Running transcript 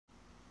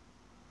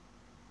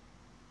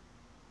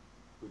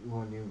Good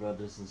morning,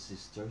 brothers and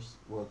sisters.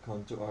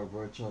 Welcome to our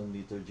virtual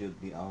liturgy of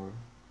the hour.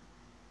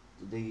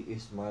 Today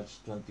is March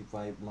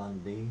 25,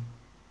 Monday,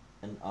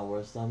 and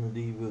our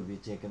psalmody will be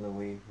taken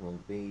away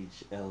from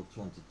page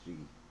L23.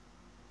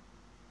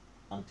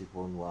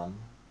 Antiphon 1.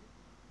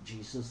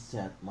 Jesus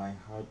said, "My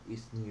heart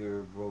is near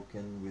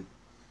broken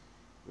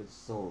with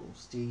sorrow.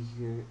 Stay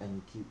here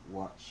and keep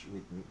watch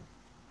with me."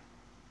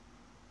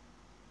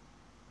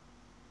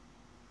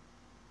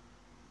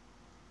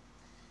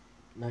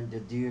 Like the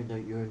deer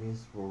that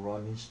yearns for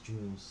running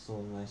streams,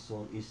 so my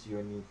soul is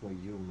yearning for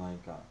you, my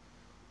God.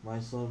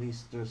 My soul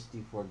is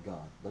thirsty for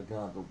God, the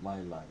God of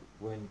my life.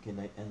 When can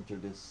I enter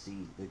the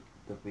sea,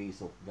 the face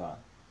of God?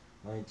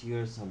 My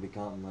tears have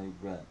become my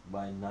bread,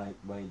 by night,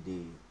 by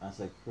day,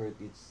 as I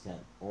heard it said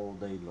all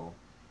day long,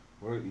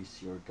 "Where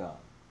is your God?"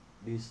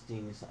 These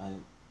things I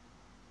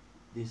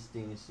these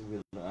things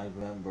will I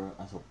remember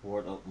as a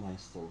port of my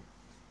soul.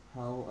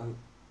 How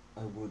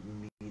I would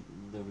lead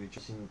the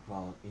rejoicing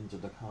crowd into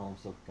the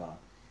house of God,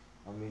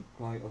 amid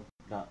cry of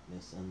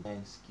gladness and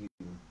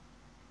thanksgiving.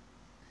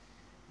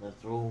 The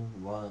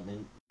throne wild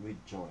and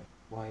with joy.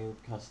 Why you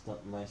cast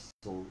out my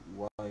soul?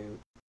 Why you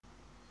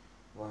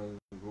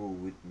go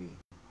with me?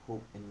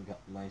 Hope in God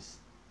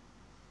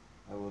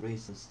I will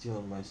raise and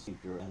still my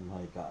Savior and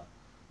my God.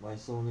 My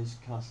soul is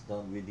cast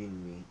down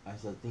within me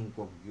as I think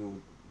of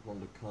you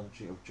from the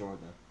country of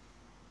Jordan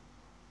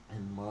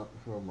and Mount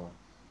Hermon,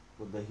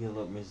 for the hill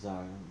of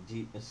Mizar.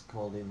 Deep is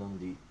calling on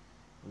thee,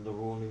 and the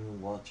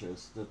rolling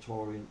waters, the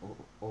torrent of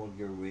all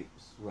your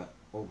waves swept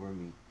over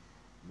me.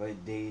 By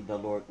day the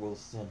Lord will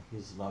send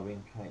his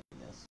loving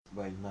kindness.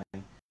 By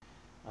night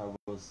I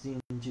will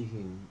sing to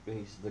him,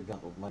 praise the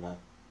God of my life.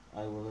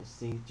 I will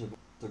say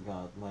to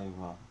God, my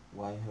rock,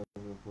 why have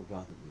you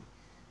forgotten me?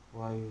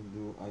 Why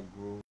do I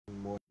grow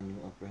mourning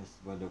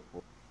oppressed by the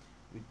poor?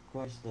 With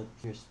cries that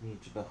pierce me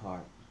to the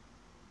heart,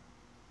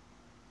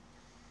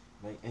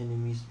 my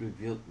enemies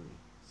revealed me,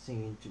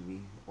 saying to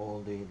me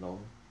all day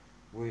long,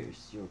 "Where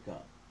is your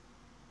God?"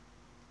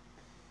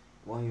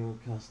 Why you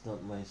cast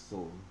out my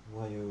soul?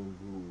 Why you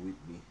go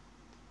with me?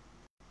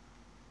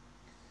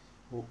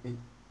 Hope in,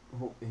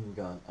 hope in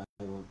God,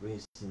 I will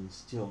praise him,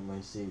 still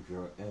my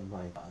Savior and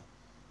my God.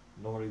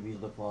 Glory be to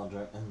the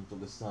Father, and to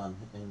the Son,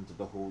 and to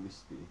the Holy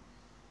Spirit,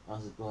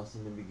 as it was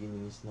in the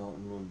beginning, is now,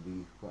 and will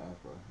be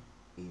forever.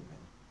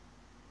 Amen.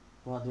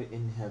 Father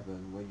in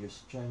heaven, when your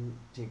strength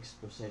takes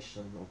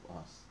possession of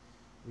us,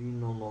 we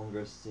no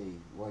longer say,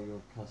 "Why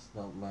you cast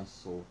out my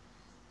soul?"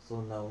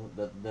 So now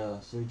that the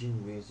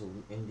surging waves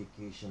of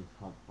indication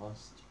have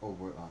passed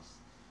over us,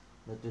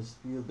 let us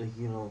feel the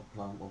hero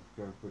calm of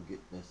your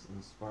forgiveness,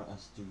 inspire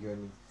us to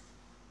yearn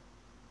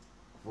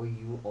for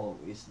you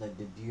always, like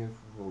the deer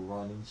for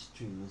running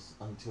streams,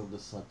 until they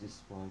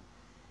satisfy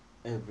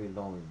every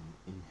longing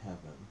in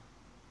heaven.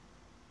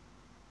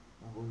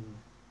 When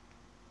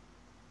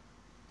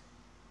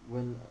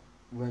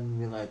when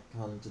will I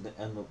come to the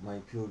end of my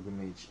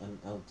pilgrimage and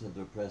enter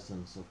the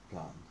presence of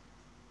God?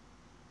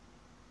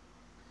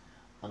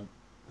 And,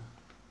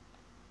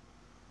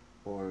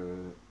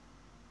 or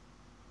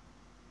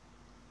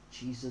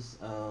Jesus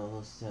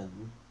said,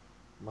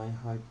 "My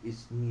heart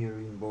is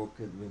nearing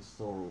broken with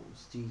sorrow.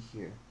 Stay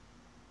here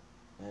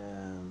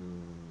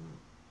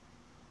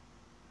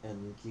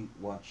and keep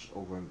watch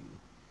over me."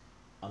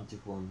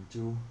 Antiphon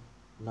 2.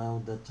 Now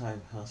the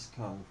time has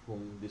come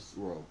from this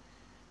world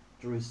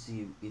to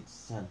receive its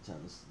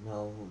sentence.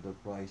 Now the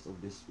price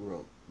of this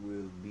world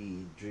will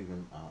be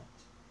driven out.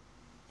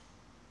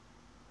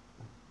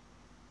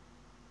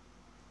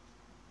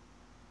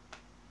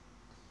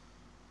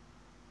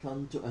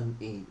 Come to an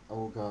aid,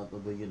 O God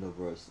of the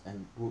universe,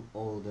 and put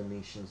all the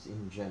nations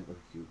in dread of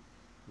you.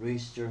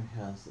 Raise your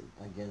hands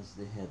against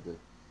the heathen,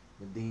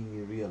 that they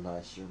may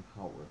realize your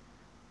power,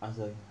 as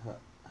I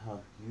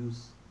have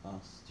used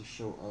us to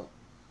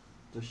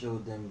show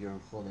them your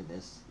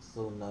holiness.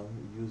 So now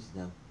use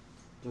them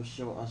to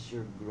show us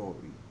your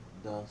glory,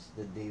 thus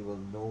that they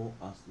will know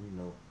as we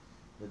know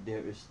that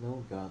there is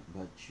no God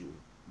but you.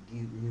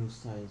 Give new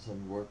signs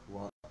and work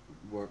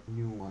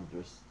new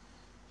wonders.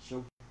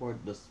 Show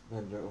forth the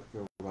splendor of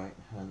your right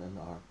hand and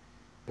arm.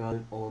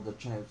 Guide all the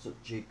tribes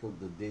of Jacob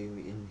that they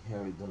may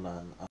inherit the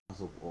land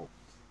as of old.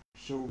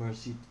 Show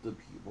mercy to the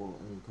people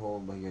and call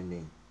by your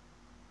name.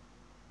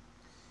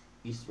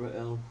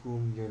 Israel,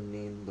 whom your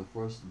name the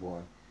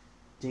firstborn,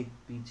 take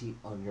pity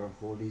on your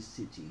holy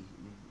city,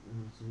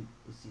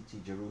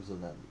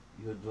 Jerusalem,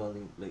 your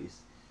dwelling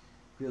place.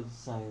 Fill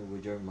Zion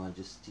with your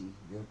majesty,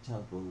 your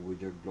temple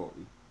with your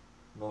glory.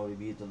 Glory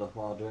be to the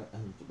Father,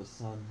 and to the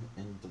Son,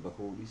 and to the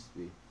Holy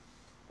Spirit,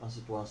 as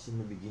it was in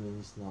the beginning,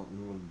 is now,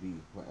 and will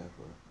be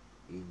forever.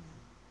 Amen.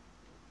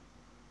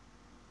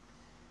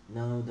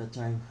 Now the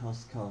time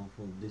has come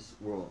from this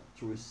world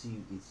to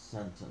receive its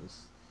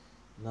sentence.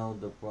 Now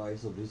the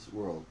price of this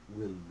world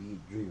will be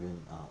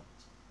driven out.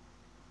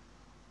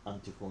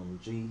 Antiphon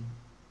 3.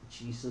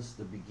 Jesus,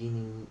 the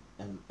beginning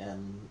and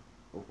end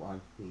of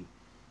our faith,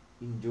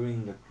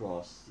 enduring the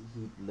cross,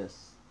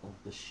 heedless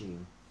of the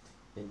shame,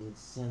 and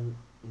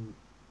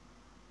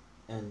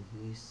and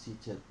he is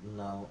seated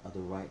now at the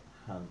right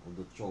hand of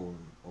the throne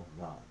of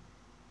God.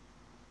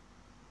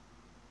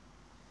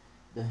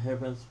 The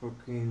heavens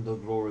proclaim the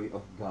glory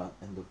of God,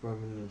 and the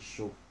firmament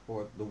show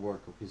forth the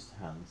work of his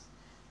hands.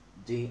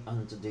 Day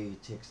unto day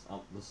takes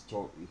up the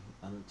story,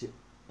 and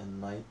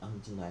night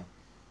unto night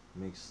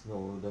makes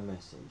known the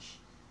message.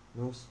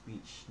 No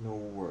speech, no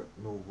word,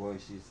 no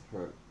voice is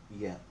heard,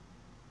 yet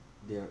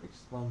their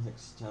expanse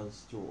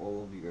extends to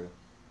all the earth.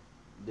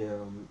 Their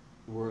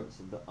words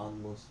of the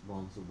utmost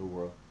bounds of the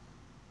world.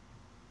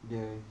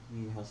 There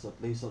he has a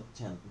place of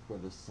tent before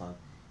the sun.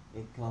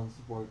 It comes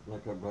forth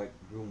like a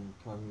bridegroom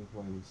coming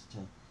from his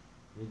tent,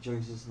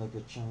 rejoices like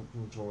a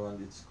champion to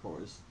run its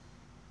course.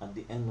 At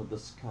the end of the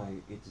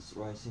sky it is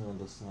rising on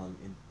the sun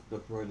in the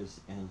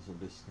furthest ends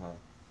of the sky.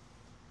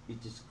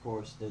 It is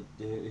course that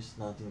there is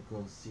nothing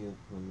concealed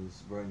from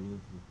his burning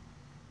heat.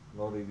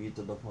 Glory be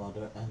to the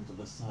Father, and to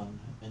the Son,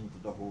 and to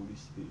the Holy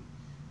Spirit,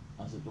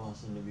 as it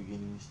was in the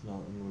beginning, is now,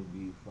 and will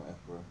be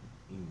forever.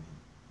 Amen.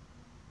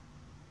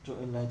 To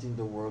enlighten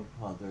the world,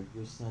 Father,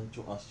 you sent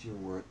to us your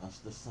word as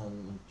the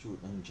sun of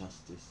truth and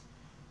justice.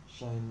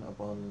 Shine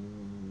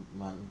upon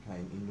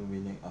mankind,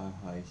 illuminate our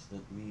eyes,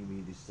 that we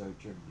may discern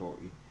your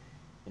glory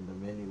in the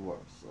many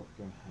works of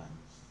your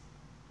hands.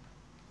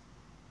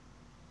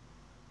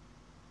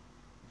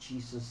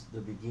 Jesus,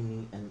 the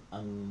beginning and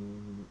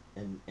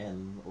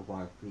end of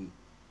our faith,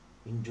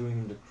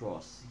 enduring the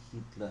cross,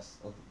 heedless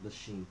of the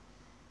shame,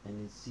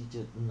 and is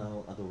seated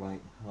now at the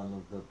right hand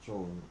of the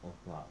throne of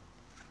God.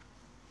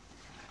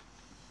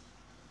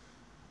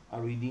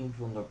 A reading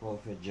from the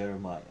prophet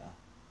Jeremiah.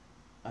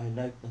 I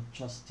like the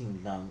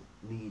trusting lamb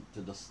lead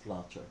to the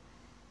slaughter.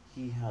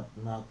 He had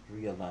not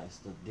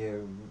realized that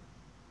there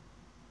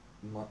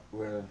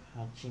were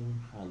hatching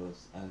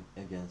hollows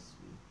against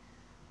me.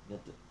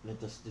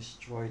 Let us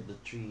destroy the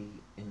tree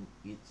in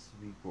its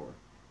vigor.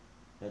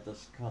 Let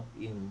us cut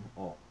him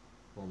off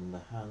from the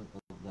hand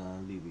of the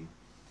living,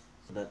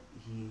 so that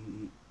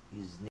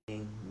his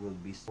name will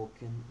be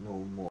spoken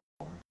no more.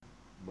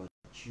 But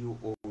you,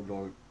 O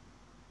Lord,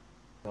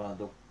 God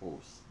of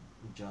hosts,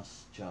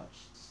 just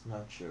judge,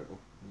 snatcher of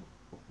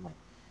mind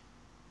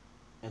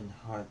and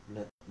heart,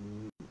 let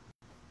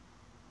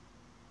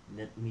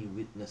me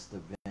witness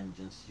the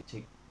vengeance you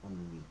take on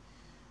me.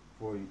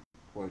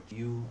 For to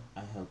you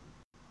I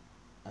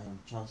am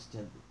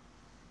trusted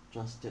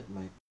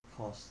my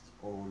cost,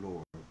 O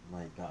Lord,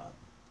 my God.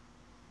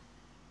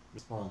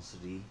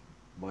 Responsory,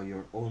 by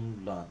your own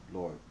blood,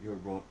 Lord, you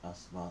brought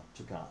us back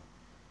to God.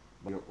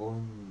 By your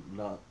own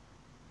blood,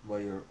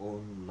 Lord,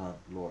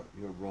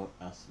 you brought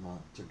us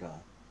back to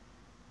God.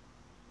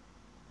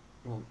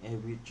 From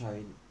every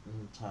tribe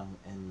and tongue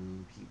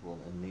and people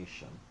and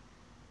nation,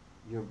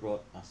 you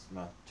brought us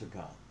back to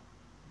God.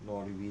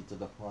 Glory be to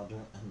the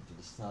Father, and to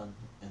the Son,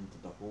 and to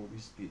the Holy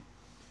Spirit.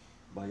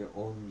 By your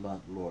own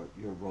blood, Lord,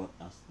 you brought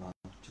us back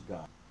to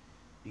God.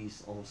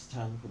 Please all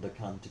stand for the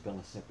Canticle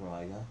of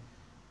Zechariah,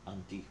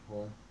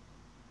 Antiphon.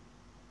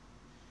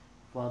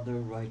 Father,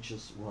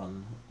 righteous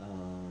one,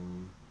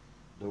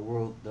 the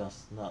world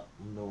does not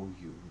know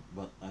you,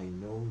 but I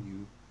know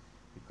you,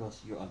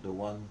 because you are the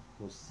one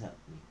who sent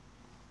me.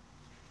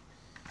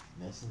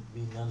 Blessed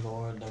be the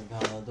Lord, the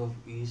God of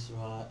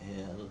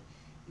Israel.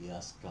 He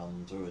has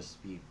come to his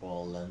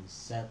people and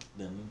set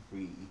them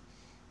free.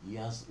 He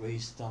has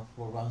raised up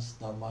for us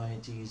the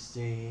mighty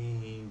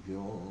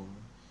Savior,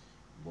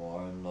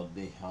 born of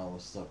the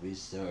house of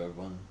his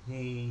servant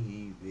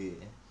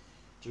David.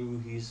 Through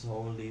his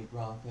holy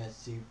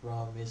prophets he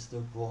promised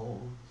of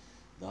old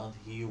that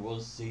he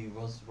will save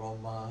us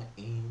from our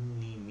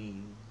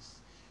enemies,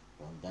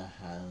 from the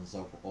hands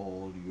of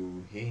all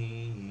you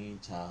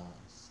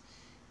haters.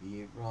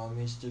 He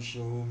promised to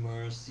show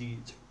mercy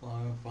to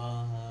our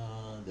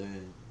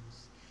fathers,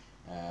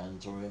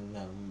 and to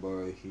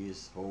remember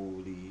his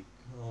holy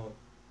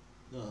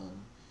covenant.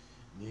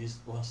 This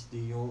was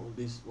the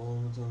oldest vow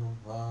of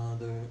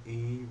Father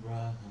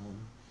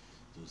Abraham,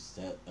 to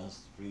set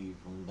us free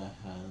from the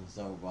hands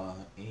of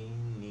our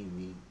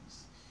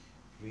enemies,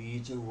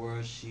 free to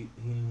worship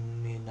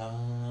him in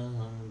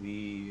our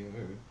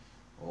earth.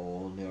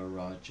 All their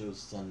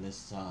righteous on the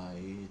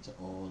sight,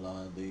 all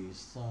our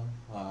days of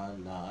our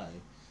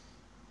life.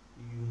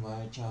 You,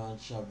 my child,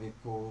 shall be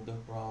called the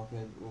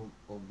prophet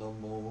of the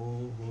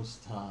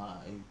Most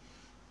High,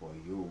 for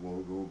you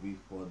will go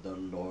before the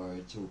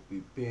Lord to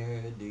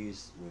prepare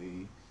this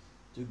way,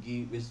 to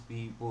give his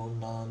people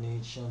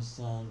knowledge of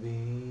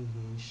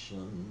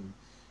salvation,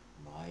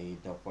 by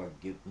the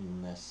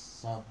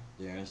forgiveness of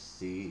their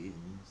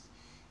sins,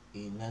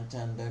 in a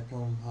tender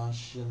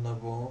compassion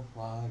of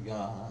our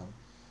God.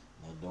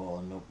 The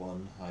dawn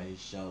upon high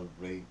shall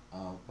break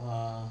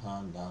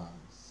upon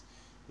us,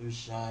 to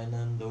shine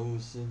on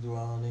those who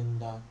dwell in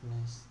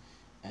darkness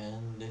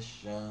and the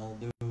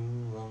shadow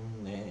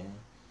of death,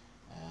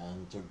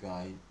 and to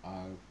guide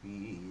our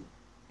feet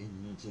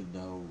into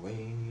the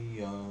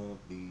way of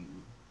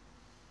peace.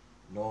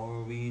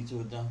 Glory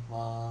to the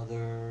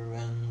Father,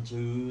 and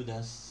to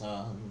the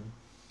Son,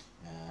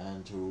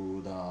 and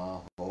to the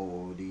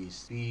Holy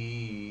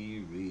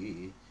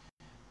Spirit,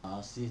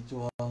 as it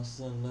was was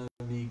in the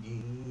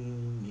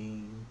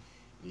beginning,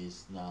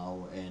 is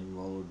now, and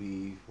will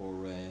be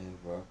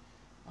forever.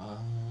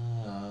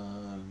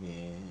 Amen.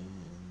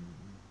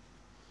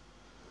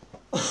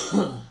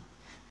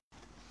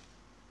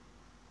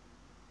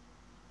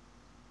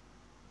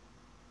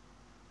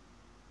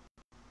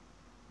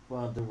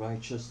 Father,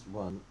 righteous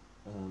one,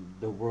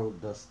 the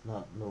world does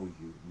not know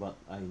you, but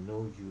I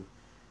know you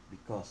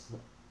because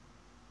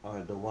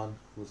are the one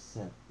who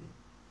sent me.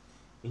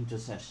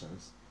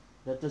 Intercessions.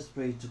 Let us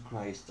pray to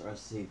Christ our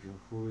Savior,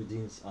 who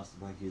redeems us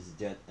by his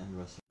death and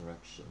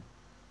resurrection.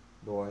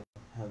 Lord,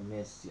 have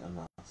mercy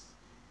on us.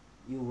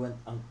 You went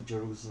unto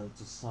Jerusalem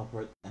to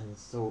suffer and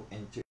so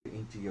enter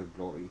into your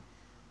glory.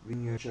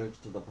 Bring your church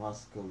to the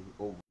Paschal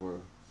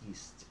over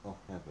east of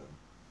heaven.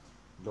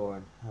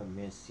 Lord, have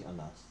mercy on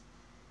us.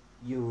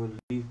 You were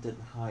lifted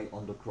high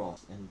on the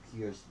cross and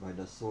pierced by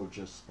the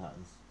soldier's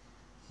lance.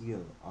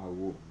 Heal our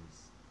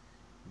wounds.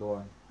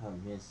 Lord,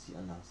 have mercy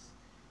on us.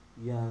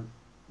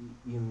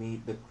 You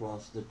made the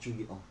cross the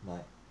tree of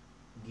life.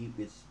 Give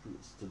its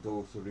fruits to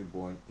those who are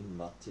reborn in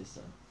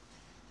baptism.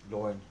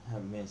 Lord,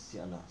 have mercy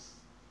on us.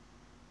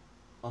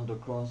 On the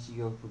cross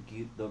you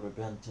forgive the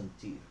repentant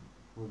thief.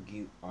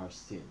 Forgive our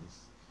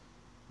sins.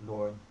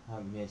 Lord,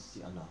 have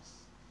mercy on us.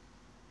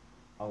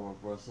 Our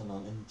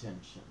personal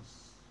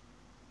intentions.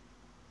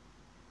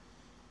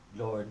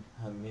 Lord,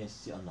 have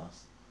mercy on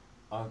us.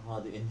 Our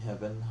Father in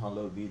heaven,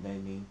 hallowed be thy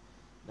name.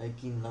 Thy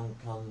kingdom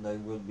come, thy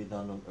will be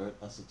done on earth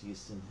as it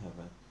is in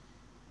heaven.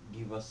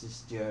 Give us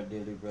this day our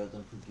daily bread,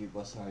 and forgive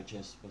us our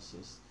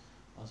trespasses,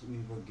 as we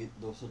forgive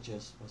those who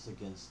trespass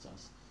against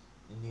us.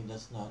 And lead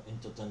us not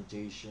into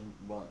temptation,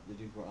 but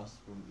deliver us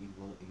from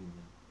evil.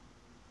 Amen.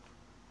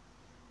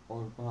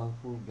 All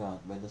powerful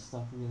God, by the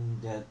suffering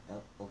death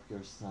of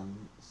your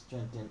Son,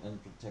 strengthen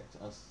and protect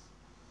us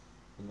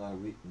in our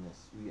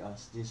weakness. We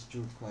ask this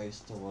through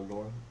Christ our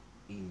Lord.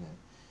 Amen.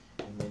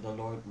 And may the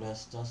Lord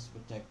bless us,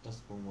 protect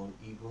us from all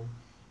evil,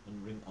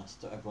 and bring us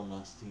to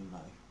everlasting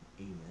life.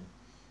 Amen.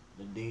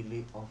 The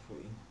daily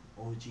offering.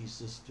 O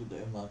Jesus, to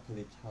the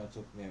Immaculate Heart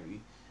of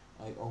Mary,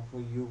 I offer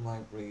you my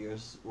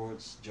prayers,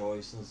 words,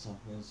 joys, and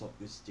sufferings of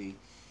this day,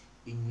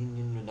 in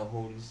union with the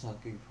holy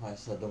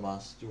sacrifice of the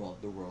Mass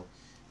throughout the world.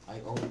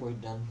 I offer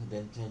them for the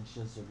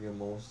intentions of your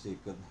most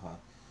sacred heart,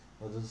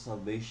 for the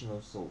salvation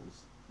of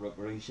souls,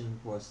 reparation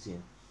for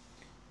sin,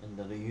 and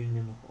the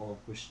reunion of all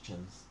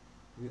Christians.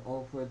 We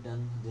offer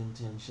them the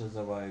intentions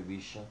of our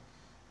bishop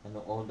and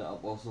all the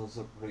apostles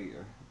of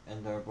prayer,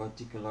 and are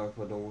particular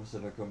for those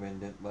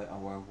recommended by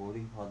our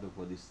Holy Father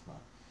for this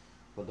month,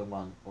 for the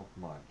month of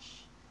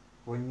March.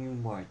 For new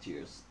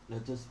martyrs,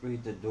 let us pray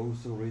that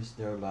those who risk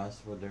their lives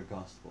for their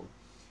gospel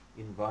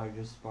in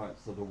various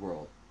parts of the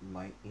world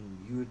might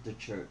imbue the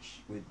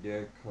Church with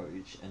their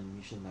courage and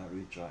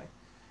missionary drive.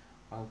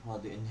 Our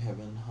Father in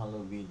heaven,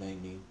 hallowed be thy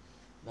name.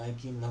 Thy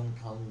kingdom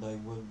come, thy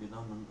will be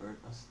done on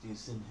earth as it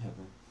is in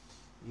heaven.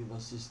 Give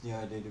us this day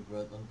our daily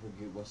bread, and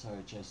forgive us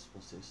our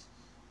trespasses,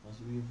 as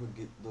we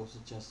forgive those who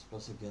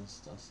trespass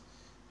against us.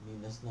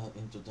 Lead us not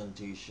into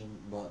temptation,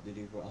 but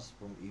deliver us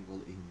from evil.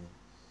 Amen.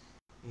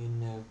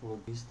 In full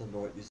grace, the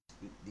Lord is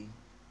with thee.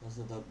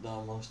 Blessed art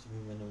thou amongst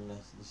women, and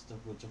blessed is the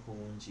fruit of thy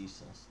womb,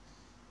 Jesus.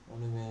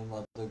 Holy Mary,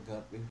 Mother of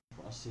God, pray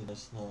for us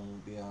sinners now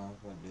and at the hour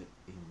of our death.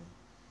 Amen.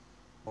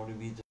 Glory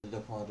be to the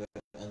Father,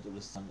 and to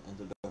the Son, and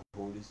to the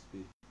Holy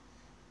Spirit,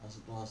 as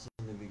it was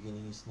in the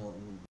beginning, is now,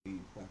 and will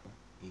be forever.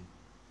 Amen.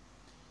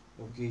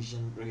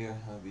 Vocation, prayer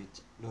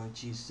habit. Lord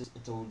Jesus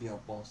told the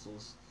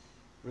apostles,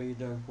 pray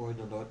therefore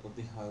the Lord of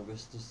the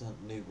harvest to send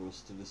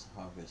laborers to this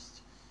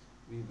harvest.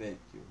 We beg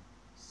you,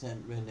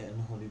 send ready and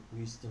holy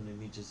priests and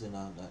religious in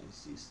our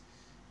diocese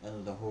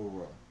and the whole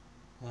world.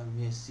 Have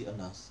mercy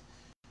on us.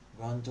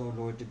 Grant, O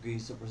Lord, the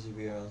grace of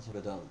perseverance and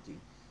fidelity,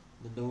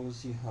 that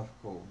those you have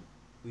called,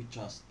 we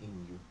trust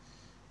in you.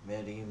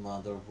 Mary,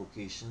 Mother of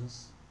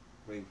Vocations,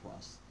 pray for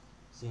us.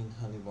 Saint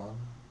Hannibal,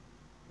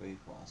 pray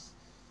for us.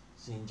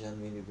 Saint John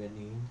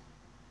Benin,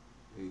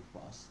 pray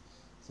for us.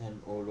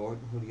 Send, O Lord,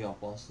 holy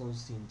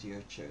apostles into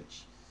your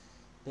church.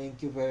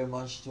 Thank you very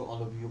much to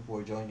all of you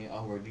for joining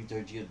our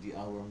liturgy at the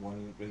hour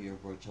morning prayer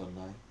virtual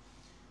night.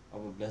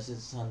 Have a blessed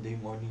Sunday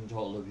morning to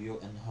all of you,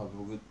 and have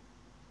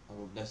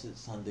a blessed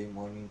Sunday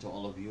morning to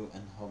all of you,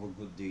 and have a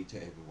good day to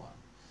everyone.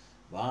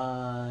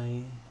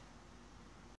 Bye.